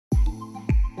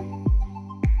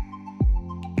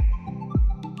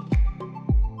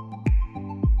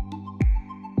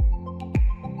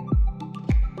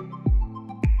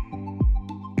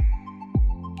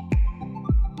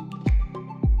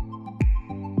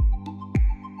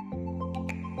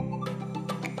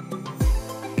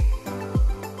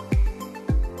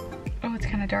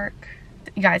dark.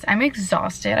 You guys, I'm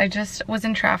exhausted. I just was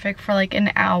in traffic for like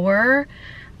an hour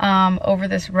over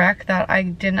this wreck that I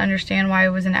didn't understand why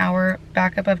it was an hour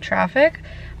backup of traffic.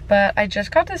 But I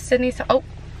just got to Sydney, so oh,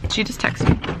 she just texted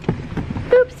me.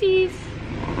 Oopsies,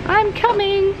 I'm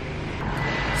coming.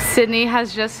 Sydney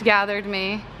has just gathered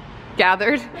me.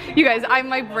 Gathered? You guys,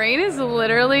 my brain is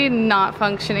literally not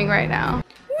functioning right now.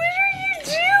 What are you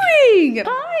doing?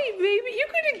 Hi, baby.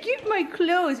 You're gonna get my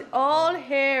clothes all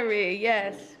hairy.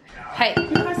 Yes. Hey. You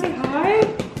wanna say hi?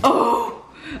 Oh,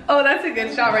 that's a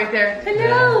good shot right there.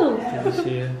 Hello. Good to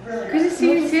see you. Good to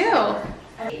see you too.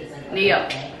 Neil.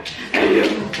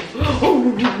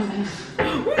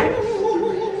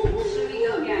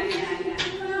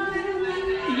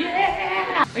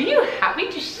 Yeah. Are you happy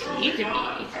to see me?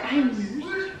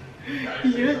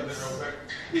 Yes.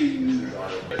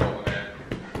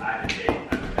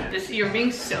 You're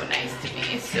being so nice to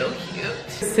me. So cute.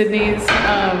 Sydney's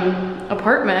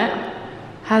apartment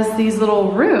has these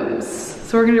little rooms.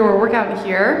 So we're gonna do our workout in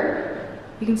here.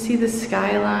 You can see the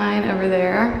skyline over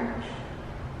there.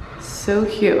 So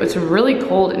cute. It's really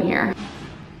cold in here.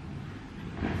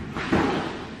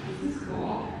 This is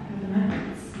cool.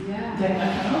 Yeah.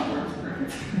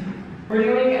 We're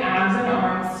doing abs and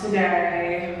arms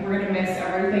today. We're gonna mix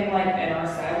everything like in our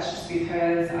sets just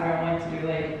because I don't like to do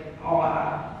like all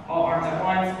arms at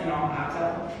once and all abs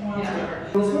at once. Yeah.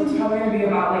 This one's probably gonna be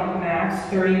about like max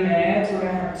 30 minutes. We're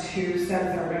gonna have 2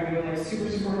 sets that we're gonna do like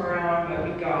super hard on, but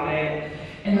we got it.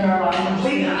 And then our last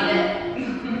one. We got it.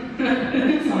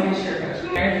 It's not like a shirt coach.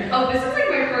 Oh, this is like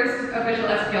my first official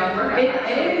SPL workout. It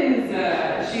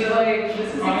is. She's like, this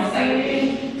is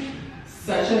honestly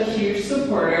such a huge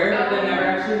supporter, but they never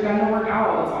actually gotten to work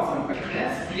out. It's awesome.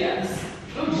 Yes. Yes.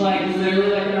 Like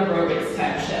literally like an aerobics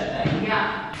type shit thing.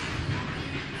 Yeah.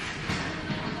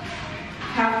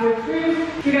 Halfway through.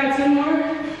 We got 10 more.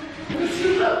 Let's do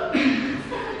it.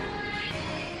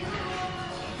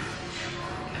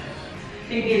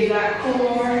 Engage that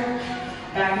core.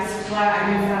 Back is flat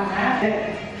against that mat.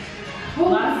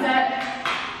 Last set.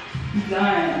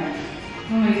 Done.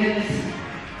 Oh my goodness.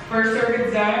 First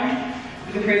circuit's done.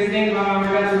 The crazy thing about my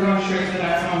workouts, we're going straight to the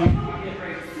next one. Get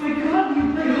breaks. Oh my god, you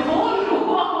break a hole in the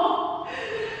wall.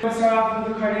 We'll start off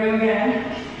with the cardio again.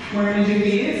 We're gonna do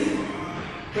these.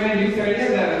 We're gonna do 30 of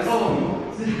those. Oh.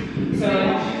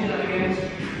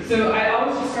 So I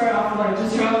always just start off with like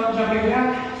just jumping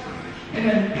back and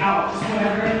then out, just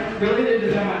whatever. Really did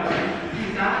the jump out.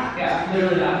 That? Yeah,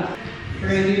 literally that. We're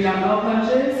gonna do dumbbell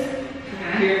punches.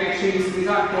 Okay. Here, make sure you squeeze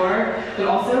out core, but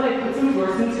also like put some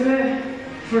force into it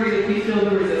where you feel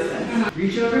the resistance.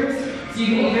 Reach overs. So you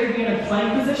can either be in a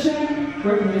plank position or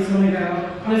you can just want to go.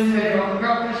 This is a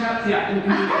girl push ups? Yeah, you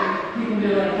can do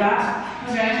it like that.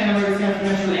 Okay. And then we're just going to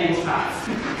finish with ankle taps.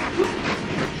 So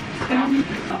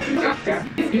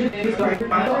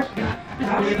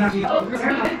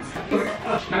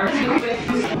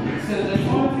this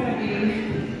one's going to be,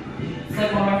 it's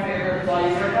like one of my favorite body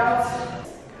workouts.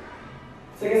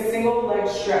 It's like a single leg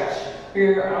stretch.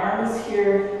 Your arms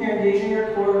here, you're engaging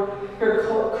your core. You're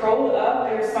curled up,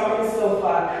 and your stomach is still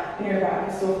flat, and your back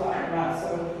is still flat on your mat. So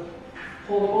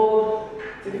hold,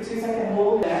 take a 2-second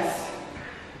hold. Yes.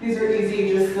 These are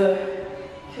easy, just the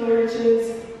killer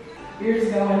reaches. You're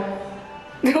just going.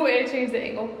 The way to change the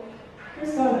angle.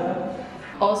 Just going up.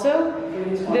 Also,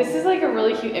 this is like a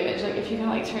really cute image. Like if you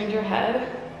kind of like turned your head,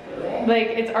 like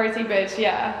it's artsy bitch.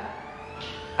 Yeah.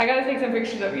 I gotta take some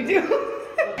pictures of you too.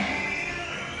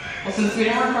 Well, since we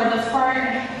didn't record this part,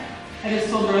 I just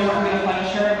told Roy we're going to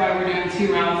punish her by we're doing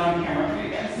 2 rounds on camera for you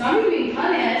guys. Not even being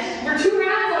punished. We're 2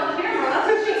 rounds on camera. That's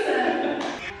what she said.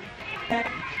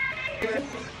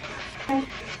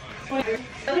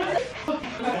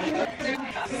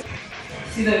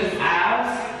 See those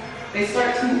abs? They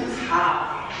start to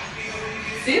pop.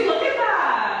 See, look at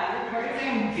that! Your part is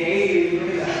engaged.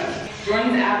 Look at that.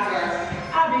 Jordan's abs are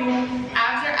abbing.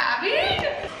 Abs are abbing?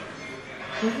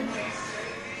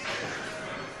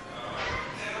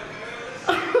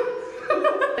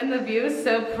 And the view is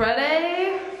so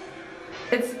pretty.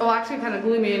 It's actually kind of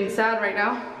gloomy and sad right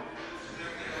now.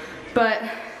 But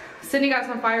Sydney got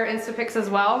some fire Insta pics as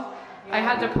well. I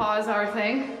had to pause our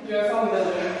thing.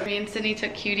 Me and Sydney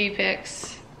took cutie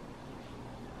pics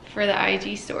for the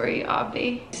IG story,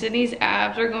 obvi. Sydney's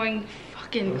abs are going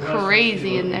fucking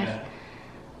crazy in this.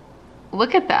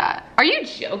 Look at that. Are you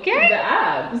joking? The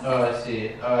abs. Oh, I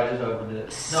see. Oh, I just opened it.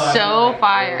 So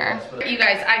fire. You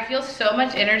guys, I feel so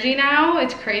much energy now.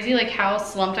 It's crazy like how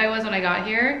slumped I was when I got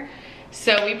here.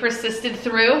 So we persisted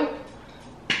through.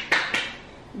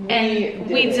 And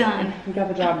we done. We got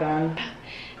the job done.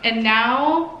 And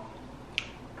now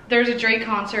there's a Drake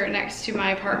concert next to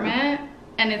my apartment.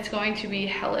 and it's going to be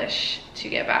hellish to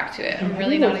get back to it. I'm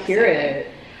really not excited.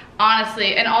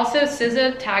 Honestly, and also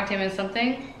SZA tagged him in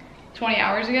something 20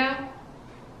 hours ago.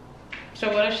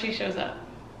 So what if she shows up?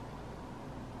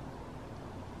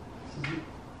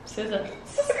 SZA.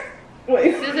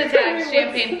 Wait. SZA tagged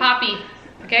Champagne Poppy.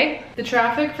 Okay? The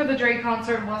traffic for the Drake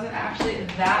concert wasn't actually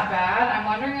that bad. I'm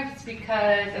wondering if it's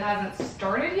because it hasn't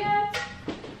started yet,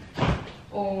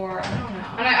 or I don't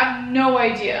know. And I have no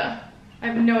idea. I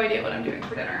have no idea what I'm doing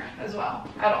for dinner as well,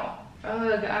 at all.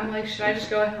 Ugh, I'm like, should I just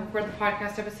go ahead and record the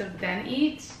podcast episode then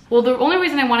eat? Well, the only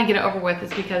reason I want to get it over with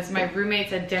is because my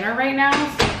roommate's at dinner right now,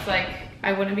 so it's like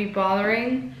I wouldn't be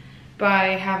bothering by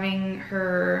having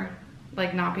her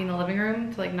like not be in the living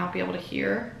room to like not be able to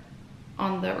hear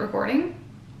on the recording.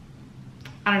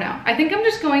 I don't know. I think I'm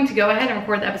just going to go ahead and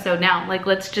record the episode now. Like,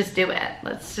 let's just do it.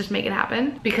 Let's just make it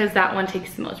happen because that one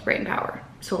takes the most brain power.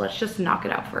 So let's just knock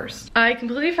it out first. I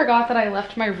completely forgot that I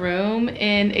left my room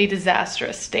in a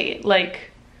disastrous state. Like,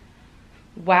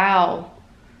 wow.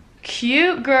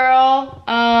 Cute girl.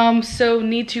 So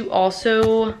need to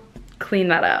also clean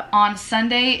that up. On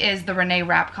Sunday is the Reneé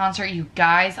Rapp concert. You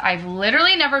guys, I've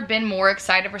literally never been more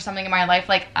excited for something in my life.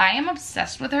 Like, I am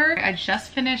obsessed with her. I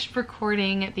just finished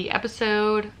recording the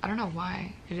episode. I don't know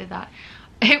why I did that.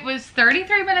 It was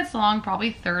 33 minutes long,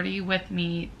 probably 30 with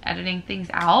me editing things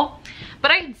out. But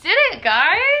I did it,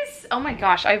 guys. Oh my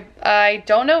gosh, I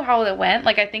don't know how it went.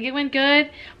 Like, I think it went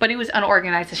good, but it was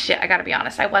unorganized as shit. I gotta be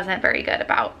honest. I wasn't very good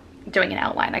about doing an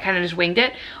outline. I kind of just winged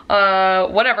it.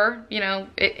 Whatever, you know,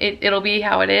 it'll be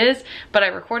how it is. But I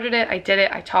recorded it, I did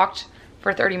it, I talked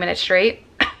for 30 minutes straight.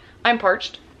 I'm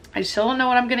parched. I still don't know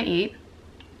what I'm gonna eat.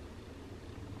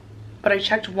 But I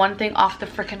checked one thing off the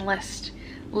freaking list.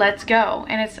 Let's go.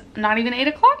 And it's not even 8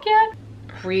 o'clock yet.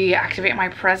 Reactivate my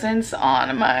presence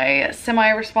on my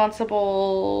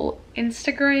semi-responsible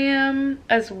Instagram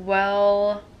as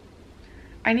well.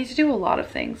 I need to do a lot of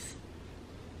things.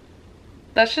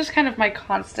 That's just kind of my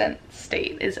constant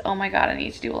state is, oh my God, I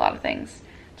need to do a lot of things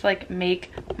to like make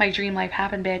my dream life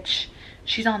happen, bitch.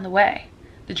 She's on the way.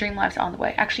 The dream life's on the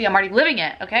way. Actually, I'm already living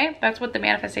it, okay? That's what the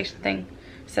manifestation thing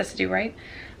says to do, right?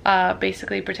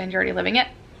 Basically pretend you're already living it.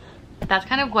 That's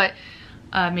kind of what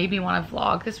made me want to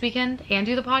vlog this weekend and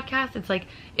do the podcast. It's like,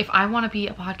 if I want to be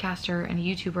a podcaster and a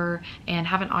YouTuber and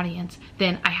have an audience,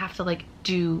 then I have to like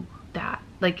do that.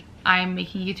 Like, I'm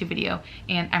making a YouTube video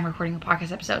and I'm recording a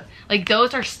podcast episode. Like,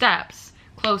 those are steps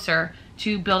closer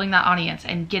to building that audience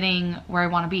and getting where I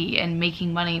want to be and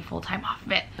making money full-time off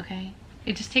of it, okay?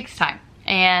 It just takes time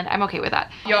and I'm okay with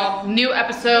that. Y'all, new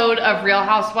episode of Real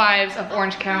Housewives of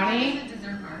Orange County.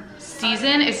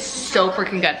 Season is so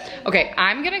freaking good. Okay,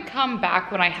 I'm gonna come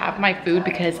back when I have my food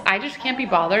because I just can't be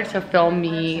bothered to film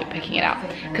me picking it out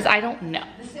because I don't know.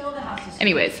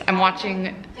 Anyways, I'm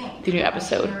watching the new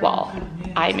episode while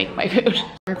I make my food.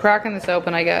 I'm cracking this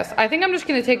open, I guess. I think I'm just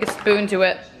gonna take a spoon to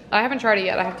it. I haven't tried it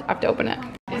yet. I have to open it.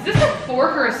 Is this a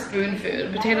fork or a spoon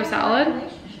food? Potato salad? I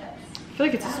feel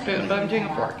like it's a spoon, but I'm doing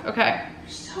a fork. Okay.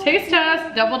 Taste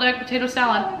test, double deck potato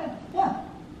salad.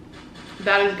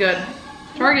 That is good.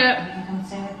 Target.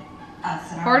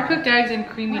 Hard cooked eggs and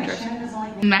creamy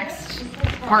dressing. Next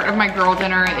part of my girl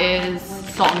dinner is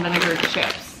salt and vinegar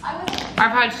chips.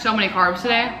 I've had so many carbs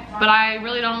today, but I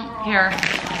really don't care.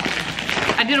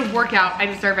 I did a workout, I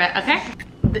deserve it, okay?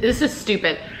 This is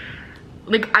stupid.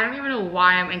 Like, I don't even know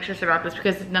why I'm anxious about this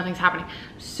because nothing's happening.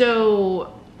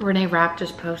 So Reneé Rapp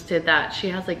just posted that she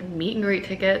has like meet and greet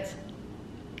tickets.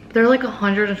 They're like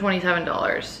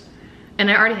 $127. And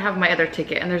I already have my other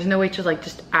ticket and there's no way to like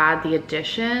just add the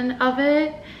addition of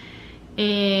it.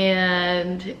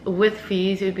 And with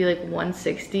fees, it would be like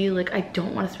 $160. Like, I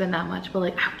don't want to spend that much, but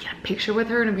like I would get a picture with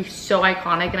her and it'd be so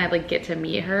iconic and I'd like get to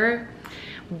meet her.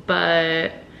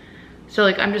 But so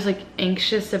like, I'm just like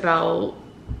anxious about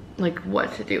like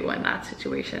what to do in that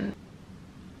situation.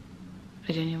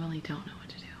 I genuinely don't know what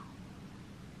to do.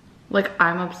 Like,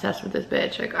 I'm obsessed with this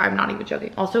bitch. Like, I'm not even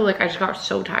joking. Also, like, I just got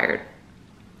so tired.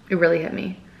 It really hit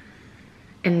me.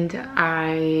 And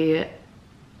why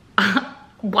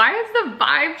is the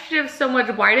vibe shift so much?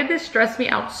 Why did this stress me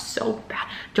out so bad?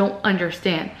 Don't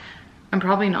understand. I'm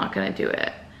probably not gonna do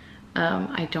it.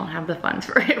 I don't have the funds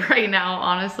for it right now,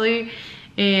 honestly.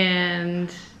 And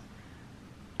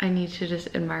I need to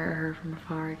just admire her from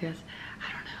afar, I guess.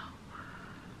 I don't know.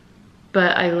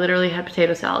 But I literally had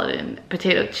potato salad and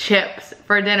potato chips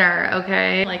for dinner,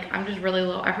 okay? Like, I'm just really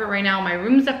low effort right now. My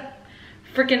room's a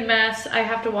freaking mess. I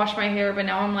have to wash my hair, but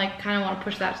now I'm like kind of want to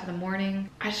push that to the morning.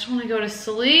 I just want to go to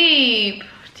sleep.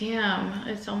 Damn,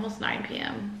 it's almost 9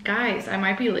 p.m. Guys, I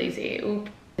might be lazy. Oop.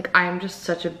 Like, I'm just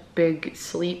such a big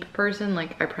sleep person.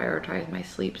 Like, I prioritize my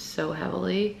sleep so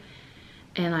heavily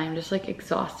and I'm just like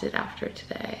exhausted after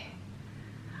today.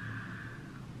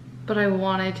 But I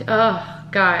wanted to, oh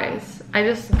guys, I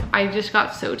just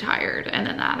got so tired, and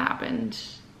then that happened.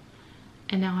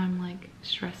 And now I'm like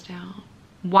stressed out.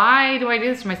 Why do I do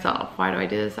this to myself? Why do I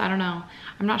do this? I don't know.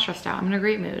 I'm not stressed out. I'm in a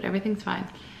great mood. Everything's fine.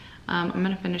 I'm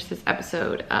gonna finish this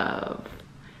episode of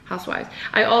Housewives.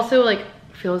 I also like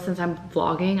feel since I'm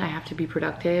vlogging, I have to be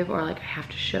productive, or like I have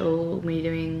to show me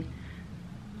doing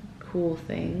cool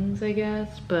things, I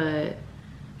guess. But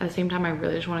at the same time, I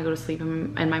really just want to go to sleep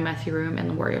in my messy room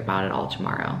and worry about it all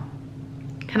tomorrow.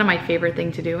 Kind of my favorite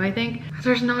thing to do, I think.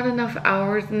 There's not enough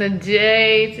hours in the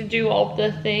day to do all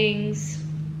the things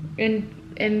and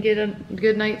get a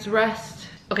good night's rest.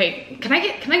 Okay, can I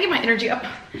get my energy up?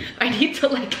 I need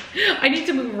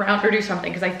to move around or do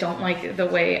something, because I don't like the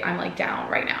way I'm like down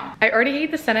right now. I already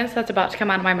hate the sentence that's about to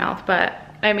come out of my mouth, but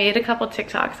I made a couple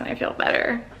TikToks and I feel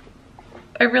better.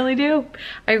 I really do.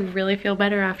 I really feel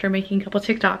better after making a couple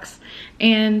TikToks.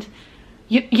 And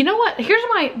you know what?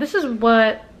 This is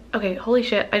what, okay, holy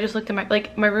shit. I just looked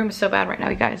at my room is so bad right now,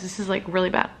 you guys. This is like really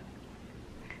bad.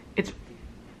 It's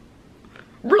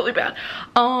really bad.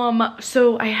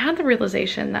 So I had the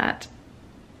realization that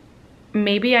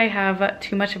maybe I have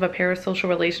too much of a parasocial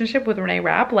relationship with Reneé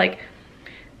Rapp. Like,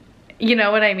 you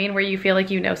know what I mean? Where you feel like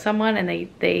you know someone and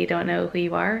they don't know who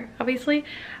you are, obviously.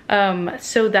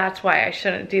 So that's why I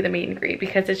shouldn't do the meet and greet,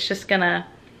 because it's just gonna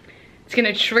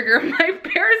trigger my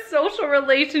parasocial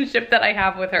relationship that I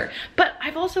have with her. But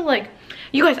I've also, like,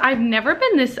 you guys, I've never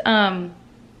been this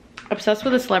obsessed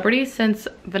with a celebrity since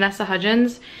Vanessa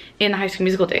Hudgens in the High School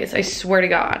Musical days. I swear to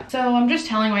God. So I'm just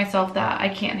telling myself that I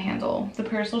can't handle the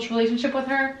parasocial relationship with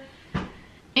her.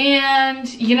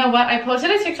 And you know what? I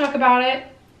posted a TikTok about it.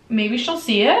 Maybe she'll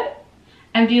see it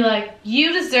and be like,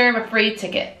 you deserve a free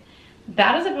ticket.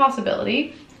 That is a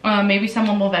possibility. Maybe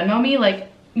someone will Venmo me.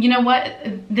 Like, you know what?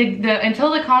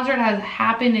 Until the concert has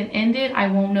happened and ended, I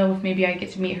won't know if maybe I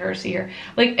get to meet her or see her.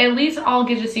 Like, at least I'll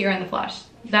get to see her in the flesh.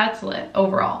 That's lit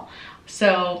overall.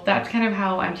 So that's kind of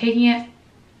how I'm taking it.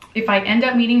 If I end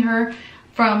up meeting her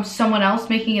from someone else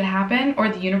making it happen, or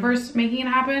the universe making it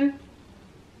happen,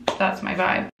 that's my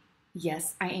vibe.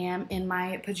 Yes, I am in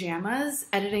my pajamas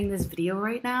editing this video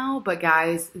right now, but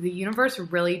guys, the universe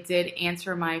really did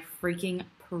answer my freaking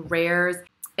prayers.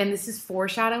 And this is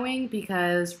foreshadowing,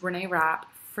 because Reneé Rapp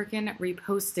freaking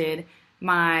reposted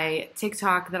my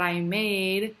TikTok that I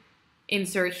made,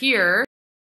 insert here.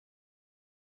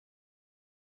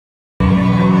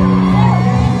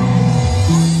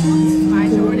 My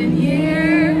Jordan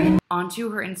here.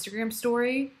 Onto her Instagram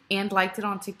story, and liked it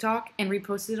on TikTok, and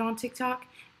reposted it on TikTok,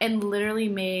 and literally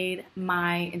made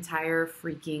my entire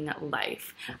freaking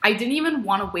life. I didn't even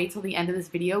want to wait till the end of this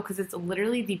video, because it's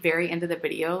literally the very end of the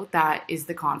video that is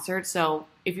the concert. So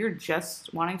if you're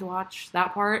just wanting to watch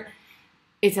that part,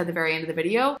 it's at the very end of the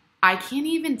video. I can't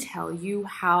even tell you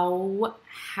how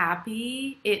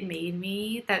happy it made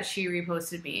me that she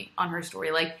reposted me on her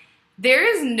story. Like, there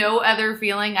is no other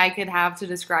feeling I could have to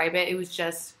describe it. It was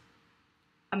just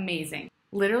amazing.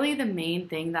 Literally the main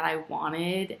thing that I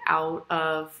wanted out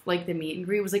of like the meet and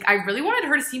greet was like, I really wanted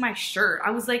her to see my shirt.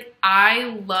 I was like,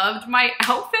 I loved my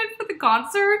outfit for the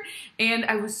concert, and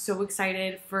I was so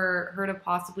excited for her to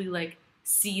possibly like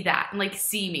see that and like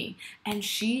see me. And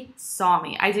she saw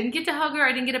me. I didn't get to hug her.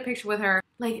 I didn't get a picture with her.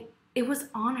 Like, it was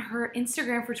on her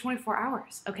Instagram for 24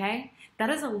 hours, okay? That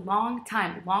is a long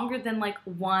time, longer than like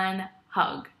one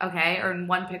hug, okay? Or in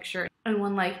one picture and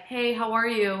one like, hey, how are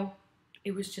you?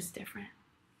 It was just different.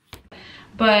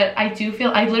 But I do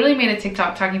feel, I literally made a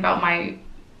TikTok talking about my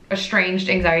estranged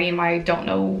anxiety and why I don't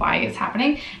know why it's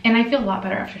happening. And I feel a lot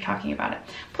better after talking about it.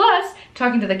 Plus,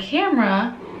 talking to the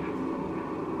camera,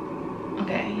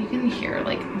 okay, you can hear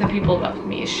like the people above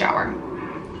me is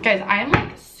showering. Guys, I am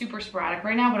like super sporadic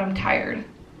right now, but I'm tired.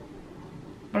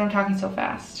 But I'm talking so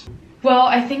fast. Well,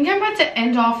 I think I'm about to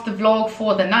end off the vlog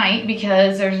for the night,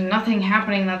 because there's nothing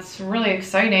happening that's really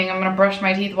exciting. I'm gonna brush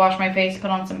my teeth, wash my face, put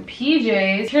on some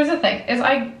PJs. Here's the thing, is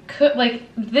I could, like,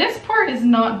 this part is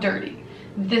not dirty.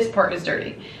 This part is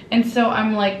dirty. And so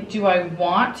I'm like, do I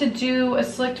want to do a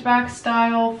slicked back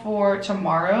style for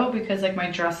tomorrow? Because like my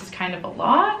dress is kind of a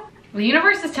lot. The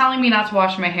universe is telling me not to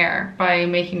wash my hair by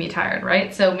making me tired,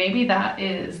 right? So maybe that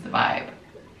is the vibe.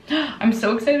 I'm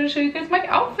so excited to show you guys my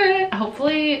outfit.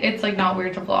 Hopefully it's like not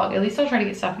weird to vlog. At least I'll try to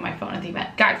get stuff on my phone at the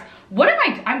event. Guys, what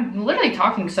am I'm literally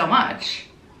talking so much.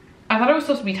 I thought I was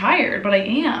supposed to be tired, but I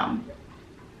am.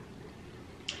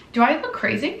 Do I look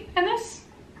crazy in this?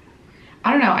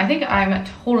 I don't know. I think I'm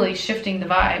totally shifting the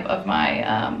vibe of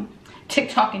my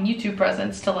TikTok and YouTube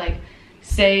presence to like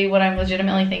say what I'm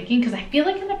legitimately thinking, because I feel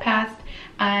like in the past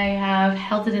I have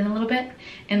held it in a little bit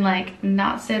and like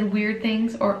not said weird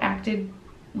things or acted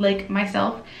like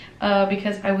myself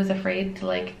because I was afraid to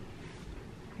like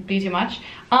be too much.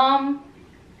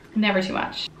 Never too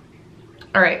much.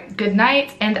 All right, good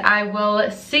night, and I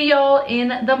will see y'all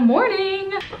in the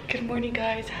morning. Good morning,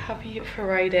 guys. Happy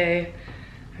Friday.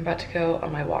 I'm about to go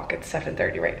on my walk. It's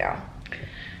 7:30 right now.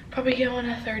 Probably go on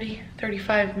a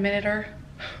 35 minute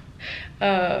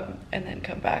and then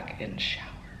come back and shower.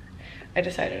 I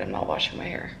decided I'm not washing my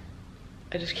hair.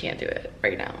 I just can't do it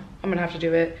right now. I'm gonna have to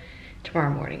do it tomorrow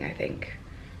morning, I think.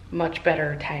 Much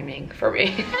better timing for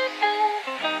me.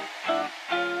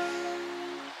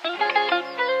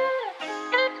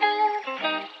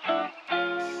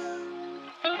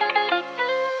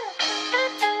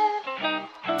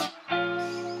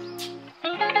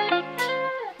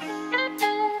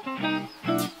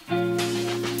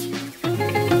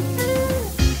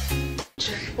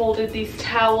 Folded these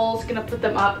towels, gonna put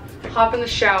them up, hop in the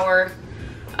shower,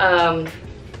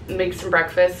 make some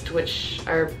breakfast, which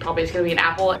are probably just gonna be an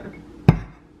apple.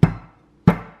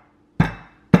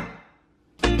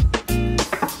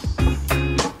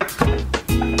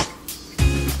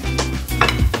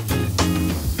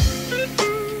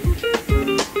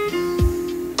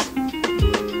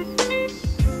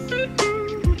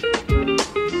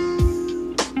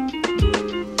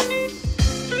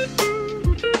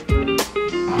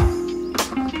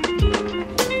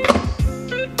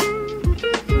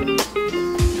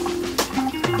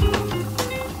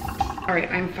 All right,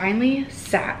 I'm finally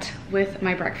sat with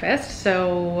my breakfast.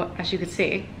 So as you can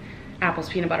see, apples,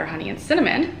 peanut butter, honey, and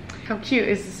cinnamon. How cute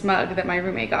is this mug that my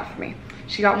roommate got for me?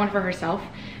 She got one for herself,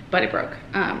 but it broke.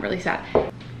 Really sad.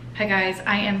 Hi guys,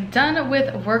 I am done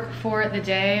with work for the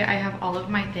day. I have all of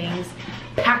my things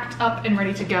packed up and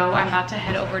ready to go. I'm about to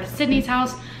head over to Sydney's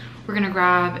house. We're gonna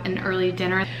grab an early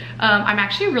dinner. I'm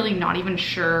actually really not even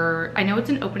sure. I know it's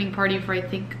an opening party for, I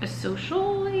think, a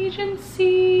social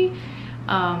agency.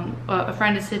 A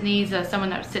friend of Sydney's, someone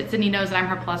that Sydney knows that I'm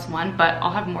her +1, but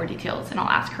I'll have more details and I'll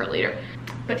ask her later.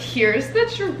 But here's the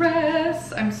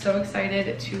dress. I'm so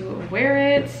excited to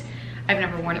wear it. I've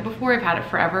never worn it before. I've had it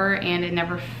forever and it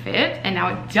never fit, and now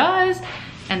it does.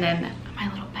 And then my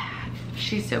little bag.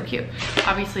 She's so cute.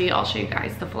 Obviously, I'll show you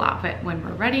guys the full outfit when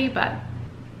we're ready, but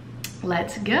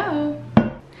let's go.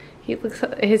 He looks,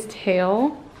 his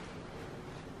tail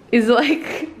is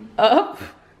like up.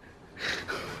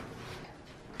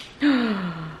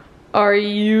 Are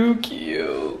you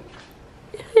cute?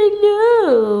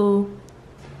 Hello.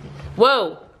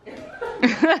 Whoa.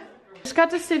 Just got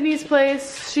to Sydney's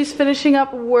place. She's finishing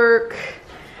up work.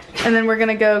 And then we're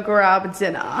gonna go grab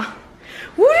dinner.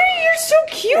 Woody, you're so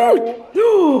cute.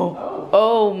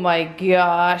 Oh my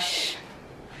gosh.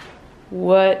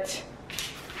 What?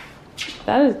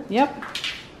 That is, yep.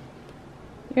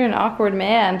 You're an awkward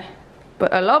man,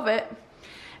 but I love it.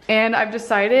 And I've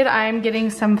decided I'm getting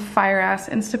some fire ass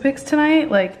Instapics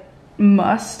tonight, like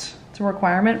must, it's a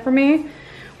requirement for me.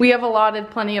 We have allotted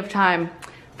plenty of time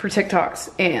for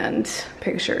TikToks and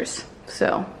pictures,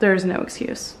 so there's no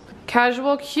excuse.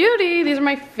 Casual cutie, these are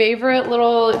my favorite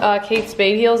little Kate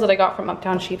Spade heels that I got from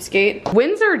Uptown Cheapskate.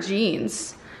 Windsor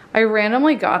jeans. I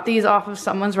randomly got these off of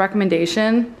someone's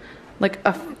recommendation like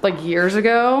years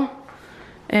ago.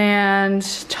 And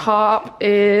top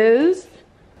is,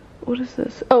 what is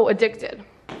this? Oh, Addicted.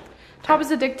 Top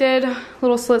is Addicted,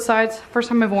 little slit sides. First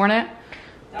time I've worn it.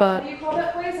 But What you call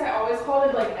that place? I always called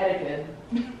it like etiquette.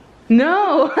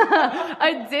 no,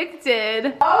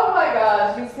 Addicted. Oh my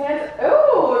gosh, these pants.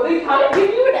 Oh, they kind of give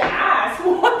you an ass.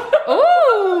 What?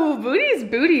 Oh, booty's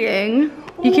bootying.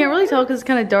 You can't really tell because it's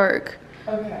kind of dark.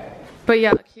 Okay. But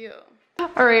yeah, cute.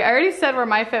 All right, I already said where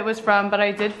my fit was from, but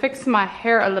I did fix my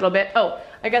hair a little bit. Oh,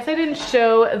 I guess I didn't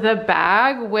show the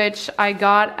bag, which I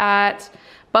got at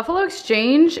Buffalo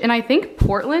Exchange in, I think,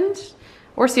 Portland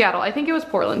or Seattle. I think it was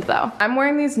Portland though. I'm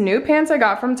wearing these new pants I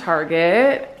got from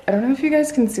Target. I don't know if you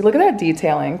guys can see, look at that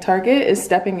detailing. Target is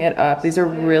stepping it up. These are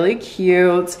really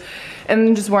cute.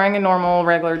 And just wearing a normal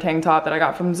regular tank top that I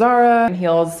got from Zara, and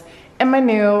heels, and my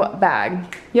new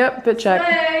bag. Yep, fit check.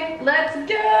 Hey, let's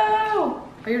go.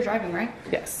 Oh, you're driving, right?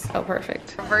 Yes. Oh,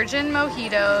 perfect. Virgin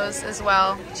mojitos as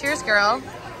well. Cheers, girl.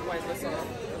 Why is this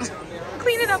on?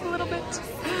 Clean it up a little bit.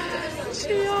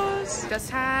 Cheers.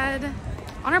 Just had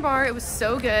on our bar. It was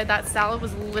so good. That salad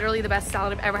was literally the best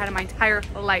salad I've ever had in my entire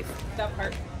life. That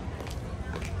part.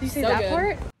 Did you say So that good.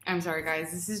 part? I'm sorry,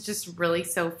 guys. This is just really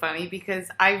so funny because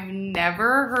I've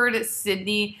never heard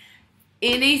Sydney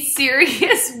in a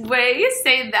serious way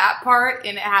say that part,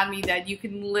 and it had me dead. You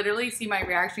can literally see my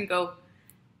reaction go,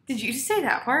 did you just say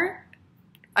that part?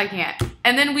 I can't.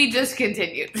 And then we just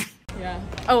continued. Yeah.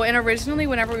 Oh, and originally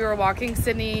whenever we were walking,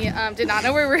 Sydney did not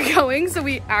know where we were going, so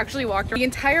we actually walked the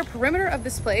entire perimeter of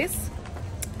this place,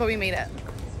 but we made it.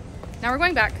 Now we're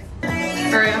going back. All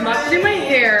right, I'm about to do my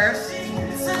hair.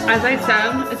 As I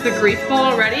said, it's a grease ball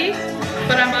already,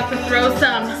 but I'm about to throw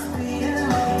some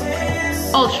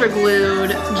ultra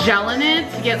glued gel in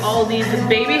it to get all these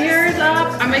baby hairs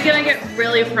up. I'm gonna get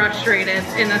really frustrated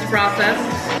in this process.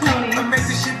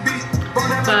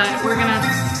 But we're gonna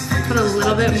put a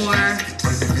little bit more.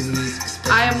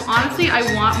 Honestly, I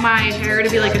want my hair to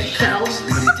be like a shell.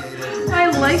 I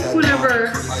like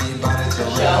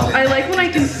when I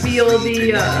can feel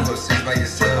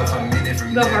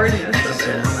the hardness of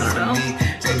it. I don't know.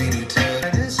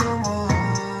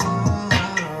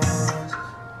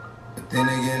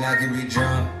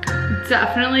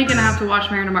 Definitely gonna have to wash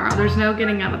my hair tomorrow. There's no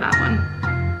getting out of that one.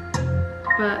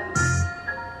 But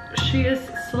she is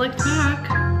slicked back.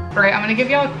 All right, I'm gonna give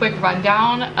y'all a quick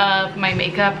rundown of my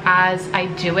makeup as I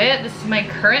do it. This is my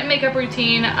current makeup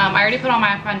routine. I already put on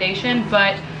my foundation,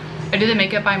 but I do the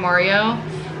Makeup by Mario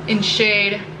in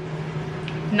shade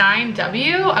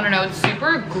 9W. I don't know, it's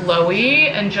super glowy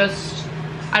and just,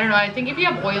 I don't know, I think if you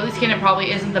have oily skin, it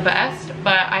probably isn't the best,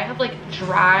 but I have like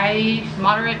dry,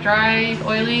 moderate dry,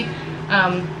 oily,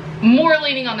 more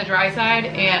leaning on the dry side,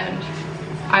 and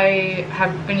I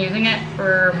have been using it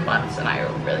for months and I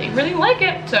really, really like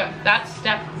it. So that's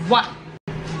step one.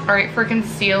 All right, for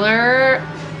concealer,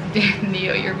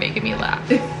 Neo, you're making me laugh.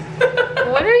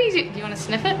 What are you doing? Do you want to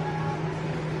sniff it?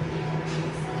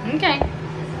 Okay.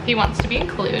 He wants to be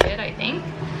included, I think.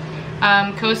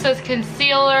 Kosa's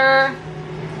concealer.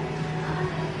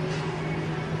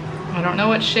 I don't know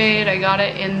what shade. I got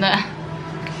it in the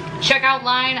checkout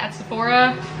line at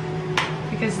Sephora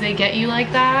because they get you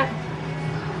like that.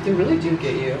 They really do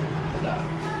get you for that.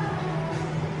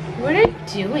 What are you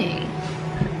doing?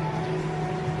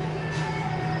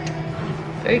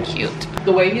 Very cute.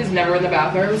 The way he's never in the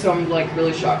bathroom, so I'm like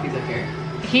really shocked he's in here.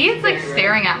 He's like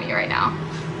staring at me right now.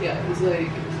 Yeah, he's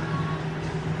like...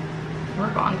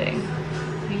 We're bonding.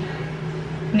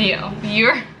 Neo,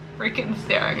 you're freaking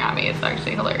staring at me. It's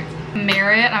actually hilarious.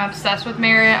 Merit, I'm obsessed with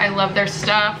Merit. I love their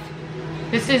stuff.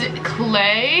 This is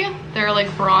Clay, their like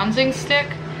bronzing stick.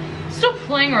 Still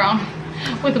playing around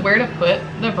with where to put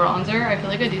the bronzer. I feel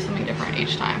like I do something different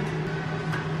each time.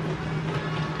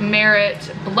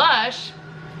 Merit blush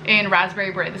in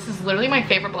Raspberry Braid. This is literally my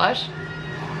favorite blush.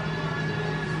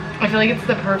 I feel like it's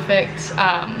the perfect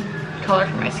color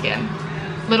for my skin.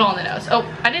 Little on the nose. Oh,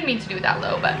 I didn't mean to do it that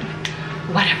low, but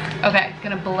whatever. Okay,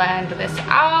 gonna blend this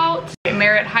out.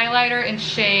 Merit highlighter in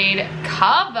shade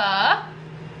Kava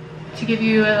to give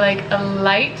you like a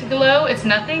light glow. It's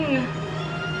nothing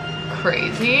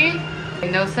crazy.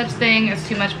 No such thing as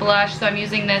too much blush, so I'm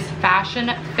using this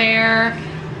Fashion Fair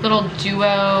little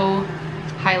duo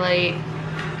highlight,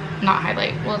 not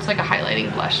highlight, well it's like a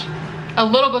highlighting blush. A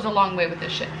little goes a long way with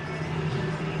this shit.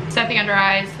 Set the under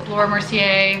eyes, Laura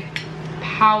Mercier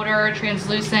powder,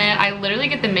 translucent. I literally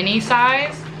get the mini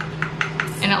size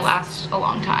and it lasts a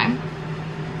long time.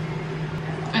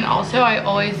 And also I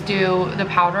always do the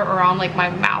powder around like my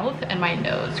mouth and my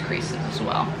nose creases as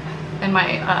well, and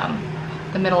my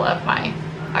the middle of my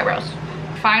eyebrows.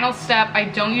 Final step, I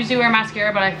don't usually wear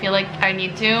mascara, but I feel like I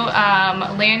need to.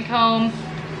 Lancome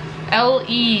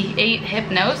LE8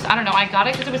 Hypnose. I don't know, I got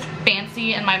it because it was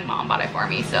fancy and my mom bought it for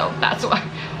me, so that's why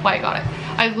I got it.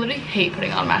 I literally hate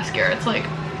putting on mascara. It's like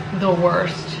the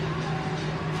worst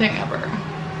thing ever.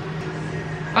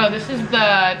 Oh, this is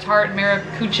the Tarte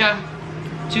Maracuja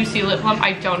Juicy Lip Plump.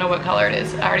 I don't know what color it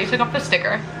is. I already took off the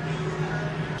sticker.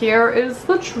 Here is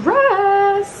the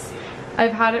dress.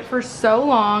 I've had it for so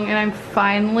long and I'm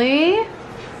finally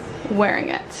wearing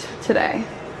it today.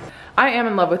 I am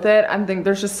in love with it. I think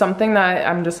there's just something that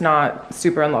I'm just not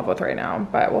super in love with right now,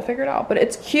 but we'll figure it out. But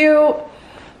it's cute.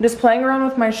 I'm just playing around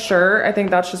with my shirt. I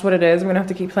think that's just what it is. I'm gonna have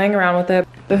to keep playing around with it.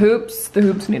 The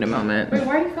hoops need a moment. Wait,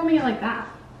 why are you filming it like that?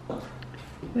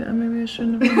 Yeah, maybe I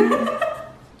shouldn't have done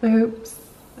that. The hoops.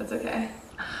 That's okay.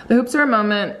 The hoops are a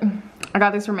moment. I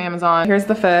got these from Amazon. Here's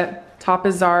the fit. Top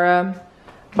is Zara.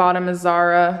 Bottom is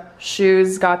Zara.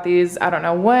 Shoes, got these, I don't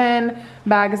know when.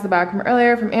 Bag is the bag from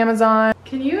earlier from Amazon.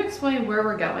 Can you explain where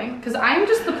we're going? Because I'm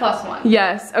just the plus one.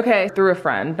 Yes, okay. Through a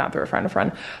friend, not through a friend,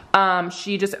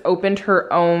 she just opened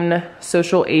her own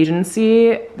social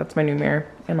agency. That's my new mirror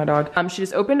and my dog. She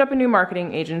just opened up a new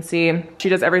marketing agency. She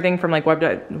does everything from like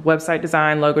website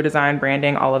design, logo design,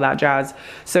 branding, all of that jazz.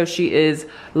 So she is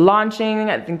launching,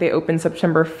 I think they opened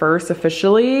September 1st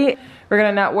officially. We're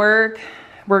gonna network.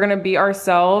 We're gonna be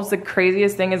ourselves. The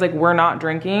craziest thing is like we're not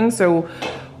drinking, so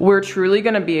we're truly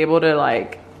gonna be able to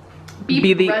like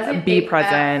Be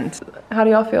present. How do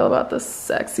y'all feel about this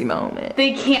sexy moment?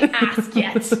 They can't ask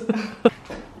yet.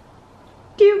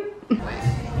 Cute.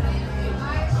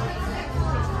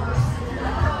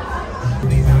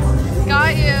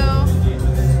 Got you.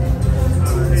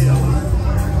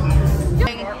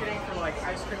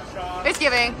 It's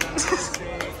giving. It's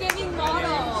giving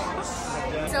models.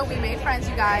 So we made friends,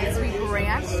 you guys. We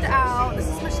branched out. This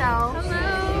is Michelle.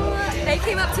 Hello. They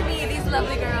came up to me, these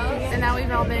lovely girls. And now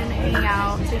we've all been hanging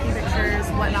out, taking pictures,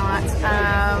 whatnot.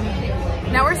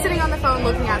 Now we're sitting on the phone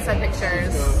looking at said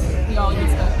pictures. We all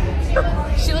use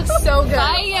that. She looks so good.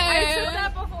 Fire. I took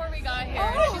that before we got here.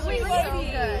 Oh, She's looking so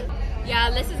good. Yeah,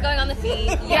 this is going on the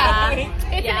feed. Yeah.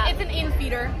 It's an in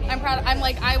feeder. I'm proud.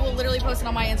 I will literally post it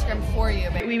on my Instagram for you.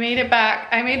 We made it back.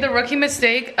 I made the rookie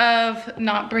mistake of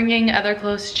not bringing other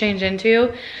clothes to change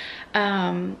into.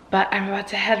 But I'm about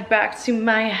to head back to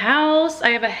my house. I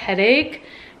have a headache.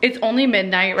 It's only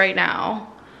midnight right now.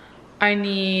 I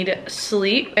need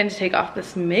sleep and to take off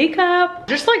this makeup.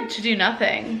 Just like to do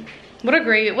nothing. What a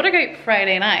great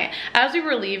Friday night. As we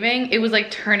were leaving, it was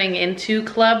like turning into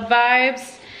club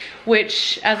vibes.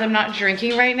 Which, as I'm not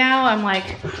drinking right now, I'm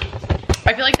like,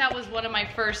 I feel like that was one of my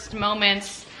first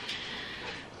moments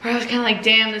where I was kind of like,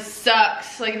 damn, this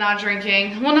sucks, like not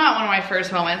drinking. Well, not one of my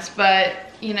first moments, but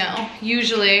you know,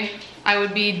 usually I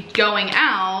would be going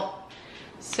out,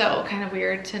 so kind of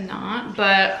weird to not,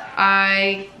 but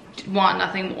I want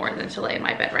nothing more than to lay in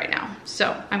my bed right now.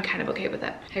 So I'm kind of okay with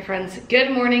it. Hey friends,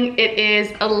 good morning. It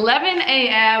is 11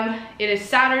 a.m. It is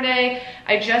Saturday.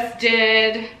 I just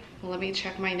did, let me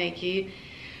check my Nike.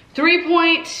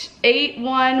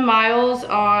 3.81 miles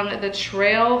on the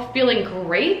trail, feeling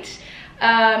great.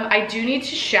 I do need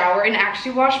to shower and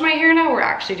actually wash my hair now. We're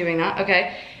actually doing that,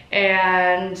 okay.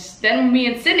 And then me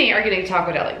and Sydney are getting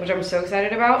taco deli, which I'm so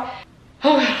excited about.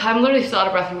 Oh, I'm literally still out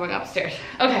of breath from going upstairs.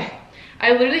 Okay,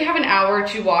 I literally have an hour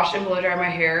to wash and blow dry my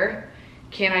hair.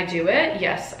 Can I do it?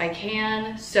 Yes, I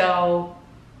can. So,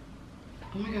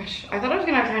 oh my gosh, I thought I was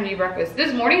gonna have time to eat breakfast.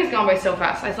 This morning has gone by so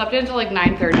fast. I slept until like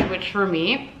 9:30, which for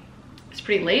me, is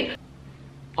pretty late.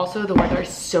 Also, the weather is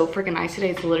so freaking nice today.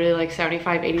 It's literally like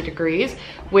 75, 80 degrees,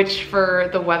 which for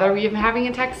the weather we've been having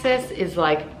in Texas is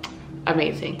like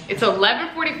amazing. It's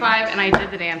 11:45 and I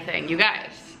did the damn thing. You guys,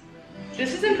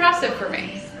 this is impressive for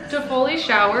me. To fully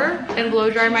shower and blow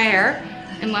dry my hair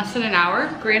in less than an hour.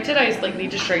 Granted, I just like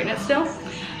need to straighten it still.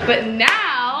 But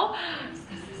now,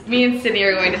 me and Sydney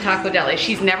are going to Taco Deli.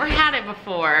 She's never had it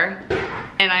before,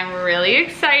 and I'm really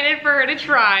excited for her to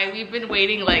try. We've been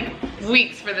waiting like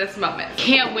weeks for this moment.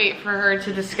 Can't wait for her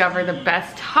to discover the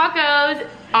best tacos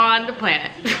on the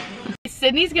planet.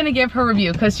 Sydney's gonna give her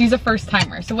review because she's a first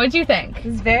timer. So what do you think? It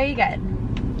was very good.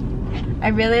 I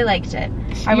really liked it.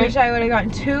 I wish I would have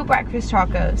gotten 2 breakfast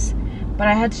tacos, but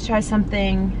I had to try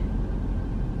something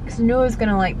because I knew I was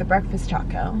gonna like the breakfast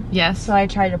taco. Yes. So I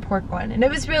tried a pork one, and it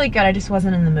was really good. I just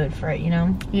wasn't in the mood for it, you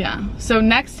know? Yeah. So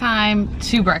next time,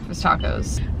 2 breakfast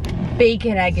tacos.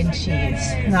 Bacon, egg, and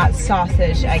cheese, not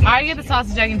sausage, egg. I get the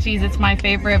sausage, egg, and cheese. It's my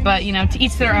favorite, but you know, to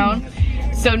each their own.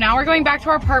 So now we're going back to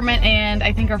our apartment, and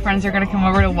I think our friends are gonna come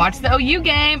over to watch the OU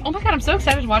game. Oh my God, I'm so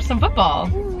excited to watch some football.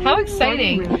 How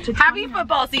exciting. Happy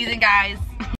football season, guys.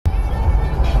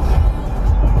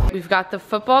 We've got the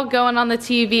football going on the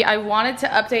TV. I wanted to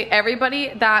update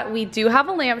everybody that we do have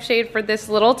a lampshade for this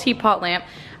little teapot lamp.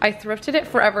 I thrifted it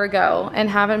forever ago and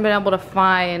haven't been able to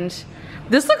find.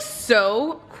 This looks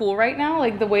so cool right now.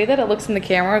 Like the way that it looks in the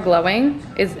camera glowing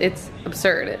it's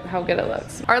absurd how good it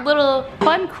looks. Our little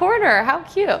fun corner, how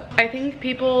cute. I think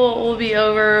people will be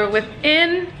over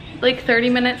within like 30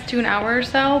 minutes to an hour or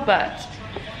so, but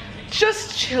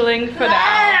just chilling for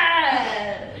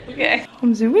now. Okay,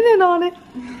 I'm zooming in on it.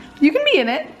 You can be in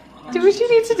it. Do what you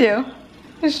need to do.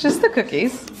 It's just the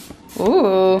cookies.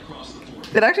 Ooh.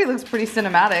 It actually looks pretty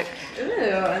cinematic. Ew,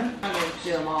 I'm gonna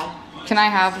do them all. Can I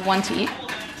have one to eat?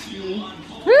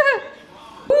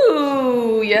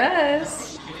 Ooh,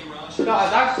 yes.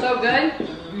 God, that's so good.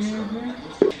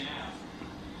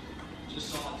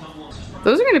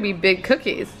 Those are gonna be big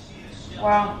cookies.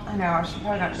 Well, I know, I should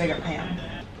probably got a bigger pan.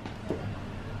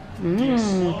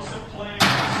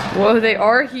 Whoa, they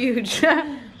are huge.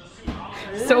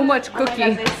 So much cookie. Oh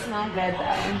my God, they smell good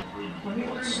though.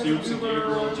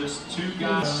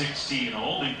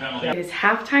 It is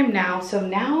halftime now, so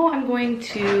now I'm going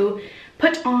to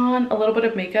put on a little bit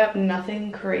of makeup,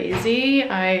 nothing crazy.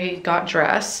 I got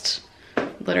dressed,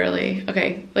 literally.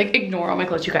 Okay, like ignore all my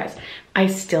clothes, you guys. I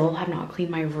still have not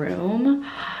cleaned my room,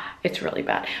 It's really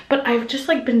bad. But I've just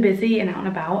like been busy and out and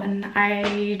about, and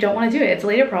I don't want to do it. It's a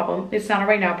later problem. It's not a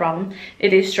right now problem.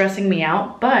 It is stressing me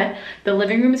out, but the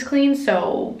living room is clean,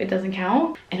 so it doesn't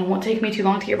count. And it won't take me too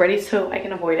long to get ready, so I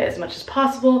can avoid it as much as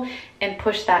possible and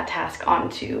push that task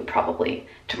onto probably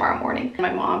tomorrow morning.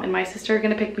 My mom and my sister are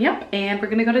gonna pick me up and we're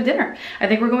gonna go to dinner. I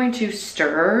think we're going to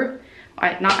Stir.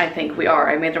 I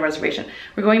made the reservation.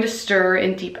 We're going to Stir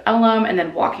in Deep Ellum and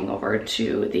then walking over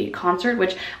to the concert,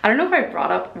 which I don't know if I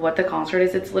brought up what the concert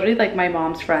is. It's literally like my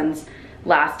mom's friend's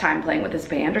last time playing with this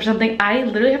band or something. I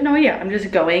literally have no idea. I'm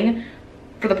just going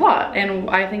for the plot and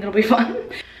I think it'll be fun.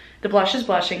 The blush is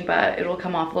blushing, but it'll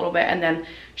come off a little bit, and then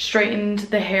straightened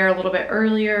the hair a little bit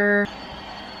earlier.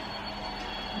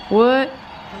 What?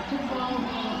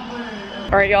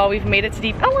 All right, y'all, we've made it to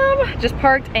Deep Ellum, just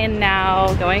parked, and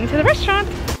now going to the restaurant.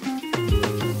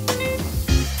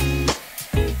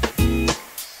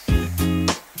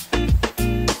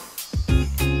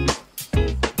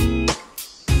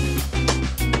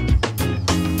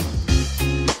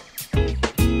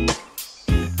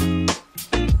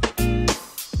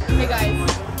 Hey guys,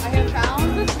 I have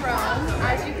found the throne,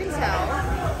 as you can tell,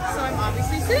 so I'm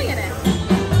obviously sitting in it.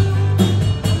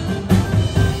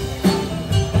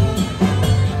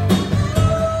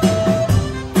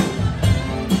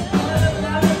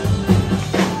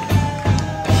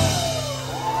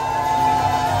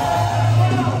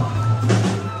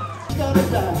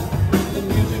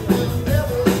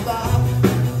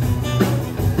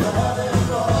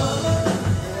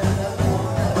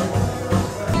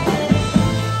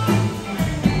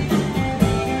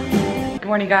 Good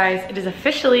morning, guys. It is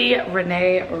officially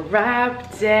Reneé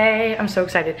Rapp Day. I'm so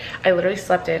excited. I literally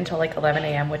slept in until like 11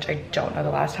 a.m., which I don't know the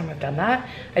last time I've done that.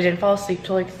 I didn't fall asleep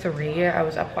till like 3. I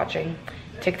was up watching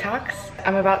TikToks.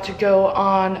 I'm about to go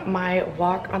on my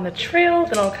walk on the trail,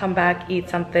 then I'll come back, eat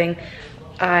something.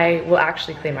 I will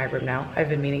actually clean my room now. I've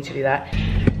been meaning to do that.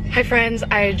 Hi friends,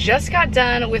 I just got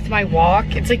done with my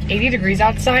walk. It's like 80 degrees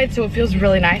outside, so it feels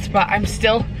really nice, but I'm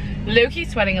still low-key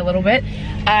sweating a little bit.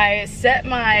 I set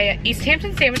my East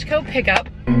Hampton Sandwich Co. pickup.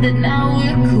 Now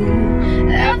we're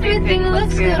cool. Everything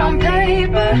looks good on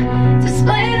paper,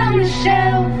 displayed on the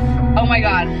shelf. Oh my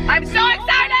god, I'm so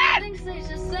excited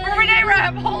for Reneé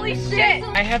Rapp, holy shit.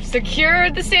 I have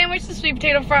secured the sandwich, the sweet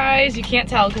potato fries. You can't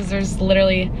tell because there's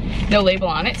literally no label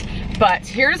on it, but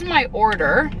here's my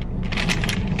order.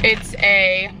 It's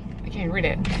a, I can't even read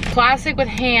it, classic with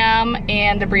ham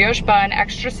and the brioche bun,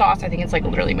 extra sauce, I think it's like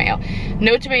literally mayo,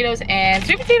 no tomatoes, and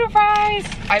sweet potato fries.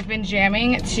 I've been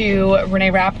jamming to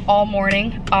Reneé Rapp all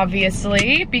morning,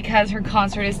 obviously, because her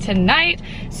concert is tonight.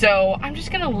 So I'm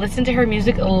just gonna listen to her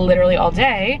music literally all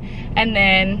day, and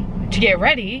then to get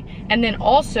ready, and then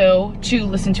also to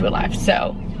listen to it live.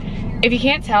 So if you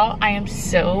can't tell, I am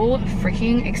so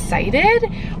freaking excited.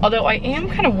 Although I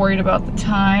am kind of worried about the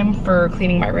time for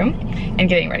cleaning my room and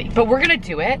getting ready. But we're gonna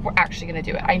do it. We're actually gonna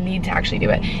do it. I need to actually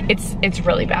do it. It's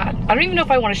really bad. I don't even know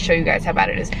if I want to show you guys how bad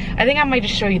it is. I think I might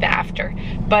just show you the after.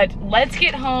 But let's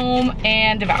get home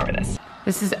and devour this.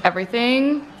 This is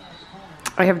everything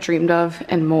I have dreamed of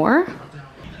and more.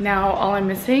 Now, all I'm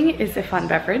missing is a fun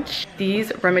beverage.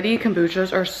 These Remedy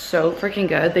kombuchas are so freaking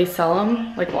good. They sell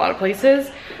them like a lot of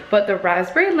places, but the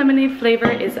raspberry lemonade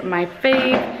flavor is my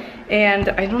fave, and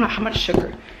I don't know how much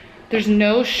sugar. There's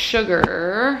no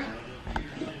sugar.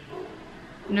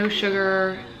 No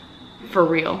sugar for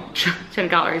real. 10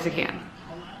 calories a can.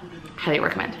 Highly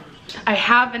recommend. I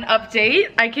have an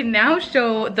update. I can now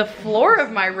show the floor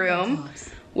of my room,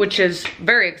 which is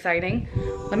very exciting.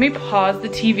 Let me pause the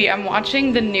TV. I'm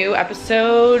watching the new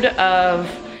episode of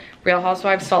Real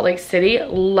Housewives Salt Lake City.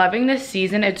 Loving this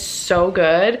season, it's so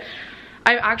good.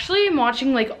 I actually am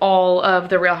watching like all of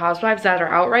the Real Housewives that are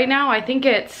out right now. I think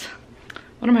it's,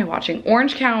 what am I watching?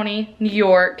 Orange County, New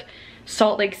York,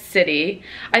 Salt Lake City.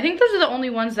 I think those are the only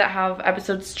ones that have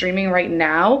episodes streaming right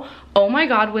now. Oh my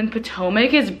god, when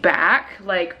Potomac is back,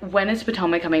 like when is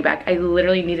Potomac coming back? I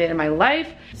literally need it in my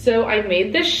life. So I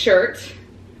made this shirt.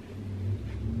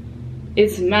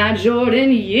 It's my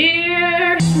Jordan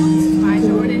year. It's my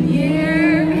Jordan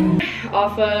year.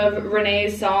 Off of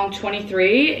Renee's song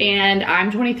 23, and I'm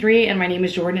 23 and my name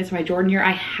is Jordan. It's my Jordan year.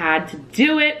 I had to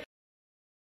do it.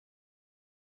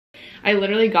 I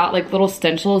literally got like little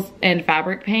stencils and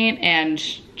fabric paint and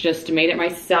just made it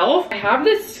myself. I have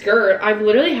this skirt. I've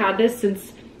literally had this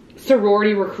since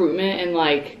sorority recruitment in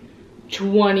like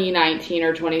 2019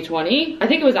 or 2020. I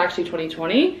think it was actually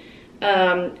 2020.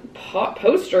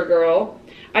 Poster girl.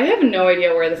 I have no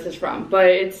idea where this is from, but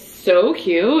it's so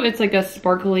cute. It's like a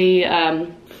sparkly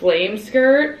flame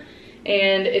skirt,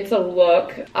 and it's a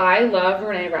look. I love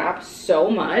Reneé Rapp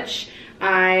so much.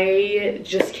 I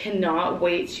just cannot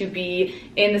wait to be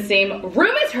in the same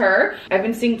room as her. I've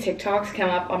been seeing TikToks come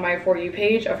up on my For You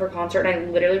page of her concert and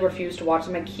I literally refuse to watch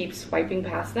them. I keep swiping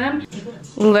past them.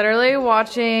 Literally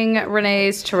watching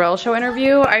Renee's Terrell Show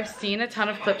interview. I've seen a ton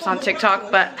of clips on TikTok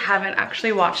but haven't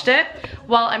actually watched it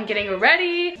while I'm getting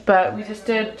ready. But we just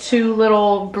did 2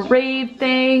 little braid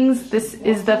things. This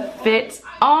is the fit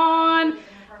on.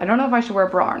 I don't know if I should wear a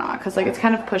bra or not because like it's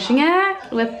kind of pushing it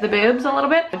with the boobs a little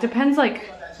bit. It depends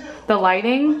like the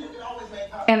lighting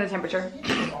and the temperature.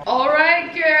 All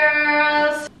right,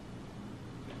 girls.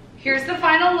 Here's the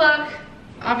final look.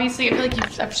 Obviously, I feel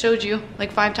like I've showed you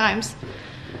like 5 times.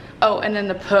 Oh, and then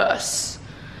the puss.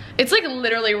 It's like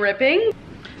literally ripping.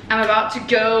 I'm about to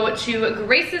go to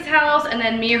Grace's house and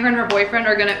then me, her, and her boyfriend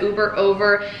are gonna Uber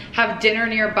over, have dinner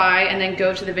nearby, and then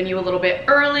go to the venue a little bit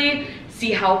early,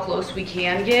 see how close we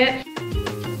can get.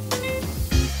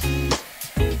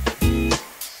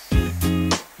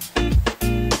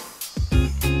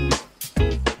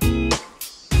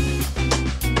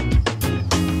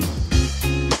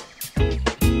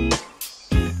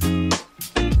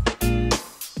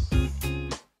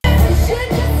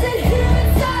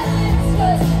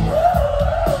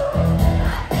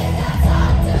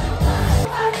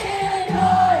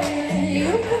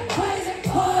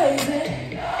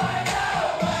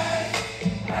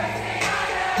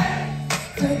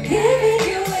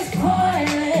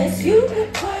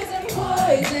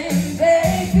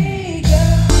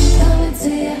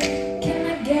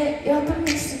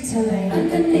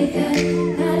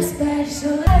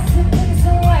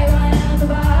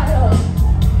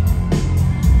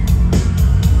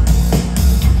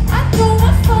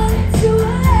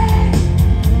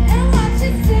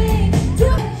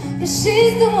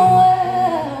 She's doing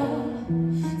well.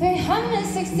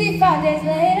 365 days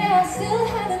later, I still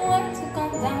haven't learned to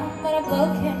calm down, but I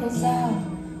blow candles out.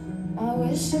 I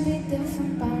wish it'd be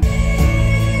different by now.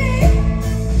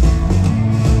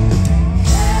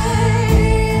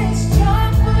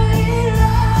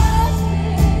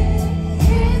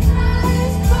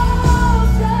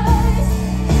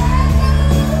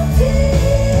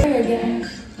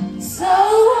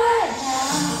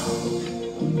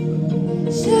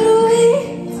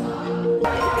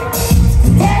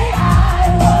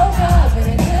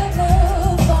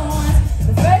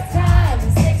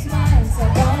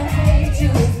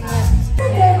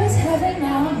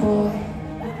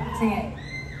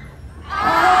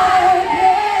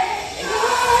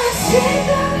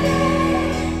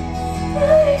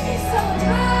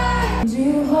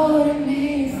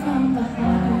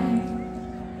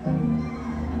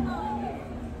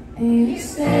 You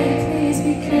say, please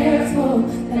be careful,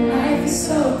 that life is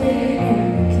so big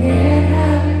and we can't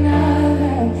have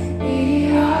another.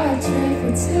 ER trip,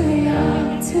 we're too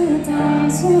young, too dumb,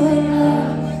 too in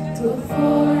love to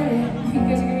afford it. You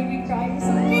guys are gonna be crying for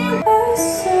something. I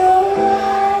so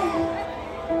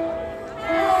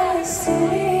I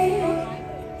see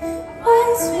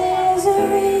what's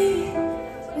misery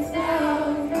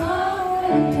without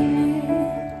company.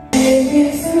 Maybe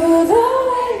through the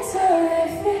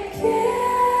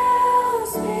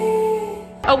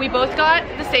oh, we both got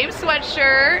the same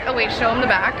sweatshirt. Oh wait, show them the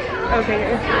back.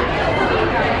 Okay.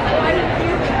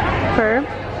 Her?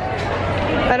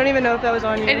 I don't even know if that was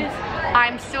on you. It is.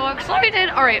 I'm so excited.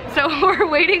 All right, so we're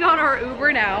waiting on our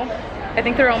Uber now. I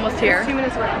think they're almost here. It's 2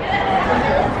 minutes away.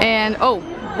 And oh,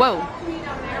 whoa.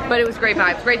 But it was great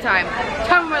vibes, great time.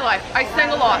 Time of my life. I sang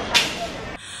a lot.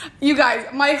 You guys,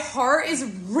 my heart is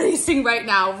racing right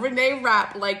now. Reneé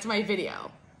Rapp liked my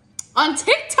video on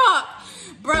TikTok.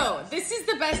 Bro, this is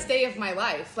the best day of my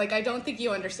life. Like, I don't think you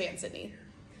understand, Sydney.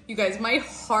 You guys, my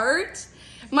heart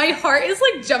is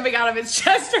like jumping out of its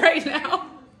chest right now.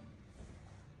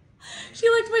 She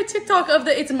liked my TikTok of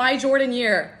the It's My Jordan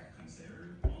Year.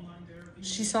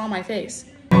 She saw my face.